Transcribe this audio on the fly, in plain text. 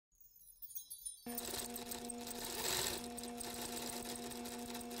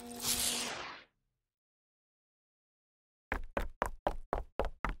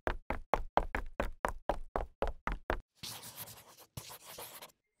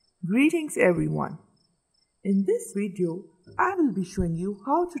Greetings everyone. In this video, I will be showing you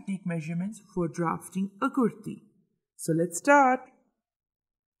how to take measurements for drafting a kurti. So let's start.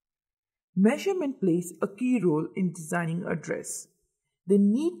 Measurement plays a key role in designing a dress. They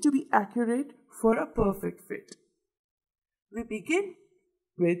need to be accurate for a perfect fit. We begin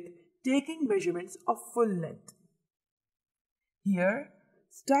with taking measurements of full length. Here,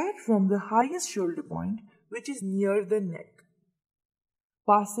 start from the highest shoulder point, which is near the neck,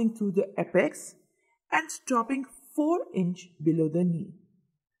 passing through the apex and stopping 4 inches below the knee.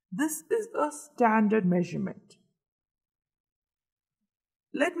 This is a standard measurement.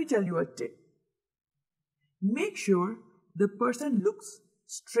 Let me tell you a tip. Make sure the person looks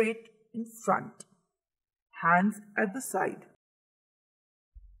straight in front, hands at the side.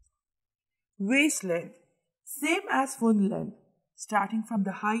 Waist length, same as full length, starting from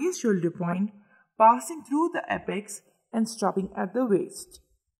the highest shoulder point, passing through the apex and stopping at the waist.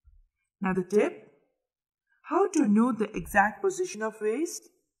 Now the tip, how to know the exact position of waist?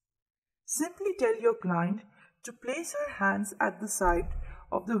 Simply tell your client to place her hands at the side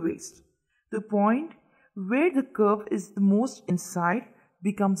of the waist. The point where the curve is the most inside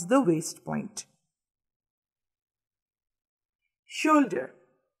becomes the waist point. Shoulder.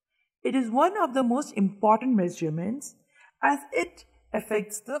 It is one of the most important measurements as it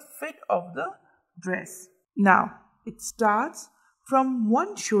affects the fit of the dress. Now, it starts from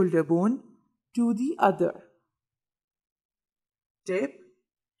one shoulder bone to the other. Tip: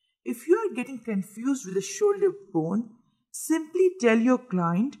 if you are getting confused with the shoulder bone, simply tell your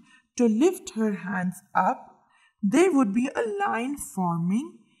client to lift her hands up. There would be a line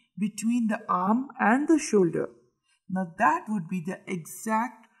forming between the arm and the shoulder. Now that would be the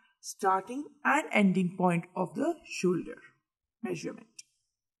exact starting and ending point of the shoulder measurement.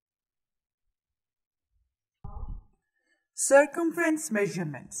 Circumference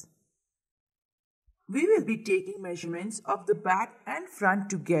measurements. We will be taking measurements of the back and front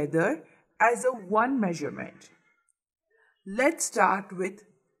together as a one measurement. Let's start with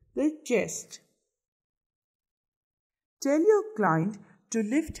the chest. Tell your client to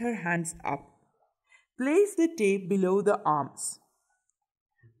lift her hands up. Place the tape below the arms.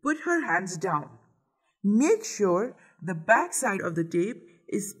 Put her hands down. Make sure the back side of the tape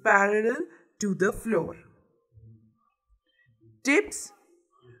is parallel to the floor. Tips: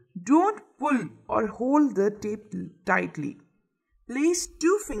 don't pull or hold the tape tightly. Place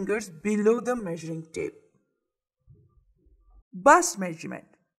 2 fingers below the measuring tape. Bust measurement.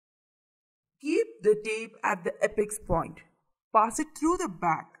 Keep the tape at the apex point. Pass it through the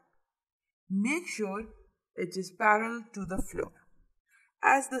back. Make sure it is parallel to the floor.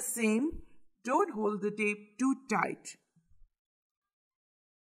 As the same, don't hold the tape too tight.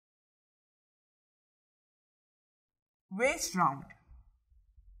 Waist round.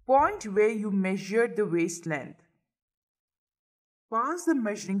 Point where you measured the waist length. Pass the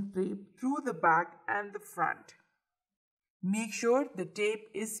measuring tape through the back and the front. Make sure the tape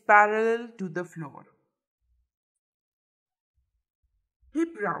is parallel to the floor.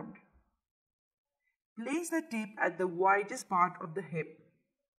 Hip round. Place the tape at the widest part of the hip.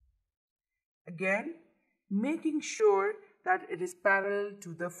 Again, making sure that it is parallel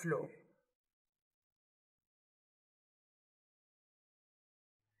to the floor.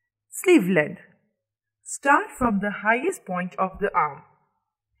 Sleeve length. Start from the highest point of the arm.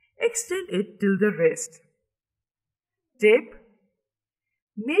 Extend it till the wrist. Tip: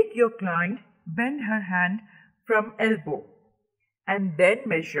 make your client bend her hand from elbow and then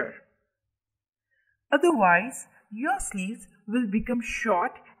measure. Otherwise, your sleeves will become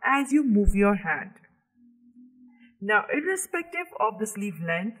short as you move your hand. Now, irrespective of the sleeve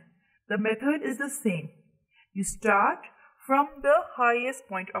length, the method is the same. You start from the highest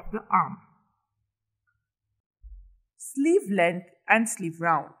point of the arm. Sleeve length and sleeve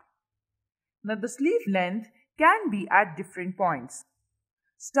round. Now the sleeve length can be at different points.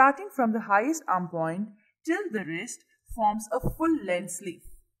 Starting from the highest arm point till the wrist forms a full length sleeve.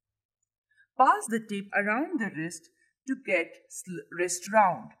 Pass the tape around the wrist to get wrist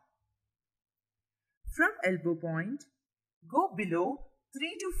round. From elbow point, go below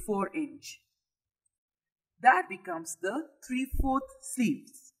 3 to 4 inch. That becomes the 3/4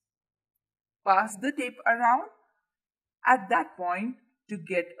 sleeves. Pass the tape around at that point to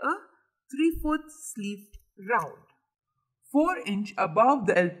get a 3/4 sleeve round. 4 inch above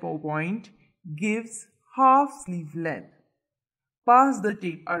the elbow point gives half sleeve length. Pass the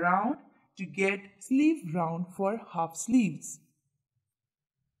tape around to get sleeve round for half sleeves.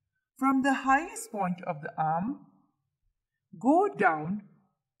 From the highest point of the arm, go down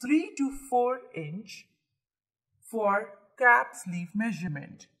 3 to 4 inch for cap sleeve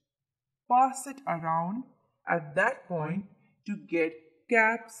measurement. pass it around at that point to get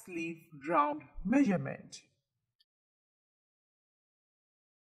cap sleeve round measurement.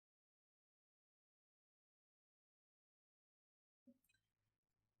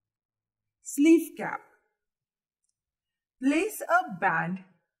 Sleeve cap. Place a band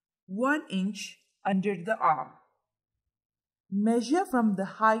 1 inch under the arm. Measure from the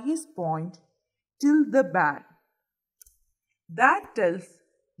highest point till the band. That tells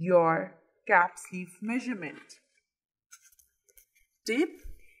your cap sleeve measurement. Tip: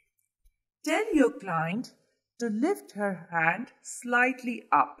 tell your client to lift her hand slightly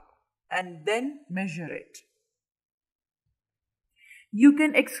up and then measure it. You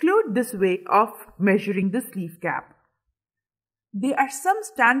can exclude this way of measuring the sleeve cap. There are some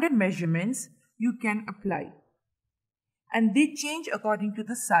standard measurements you can apply, and they change according to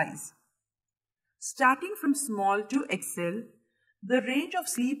the size. Starting from small to XL, the range of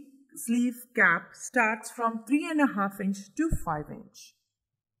sleeve cap starts from 3.5 inch to 5 inch.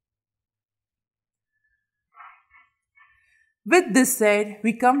 With this said,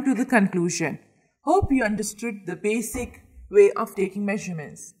 we come to the conclusion. Hope you understood the basic way of taking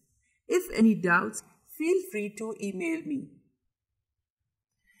measurements. If any doubts, feel free to email me.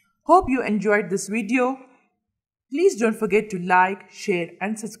 Hope you enjoyed this video. Please don't forget to like, share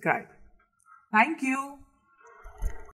and subscribe. Thank you.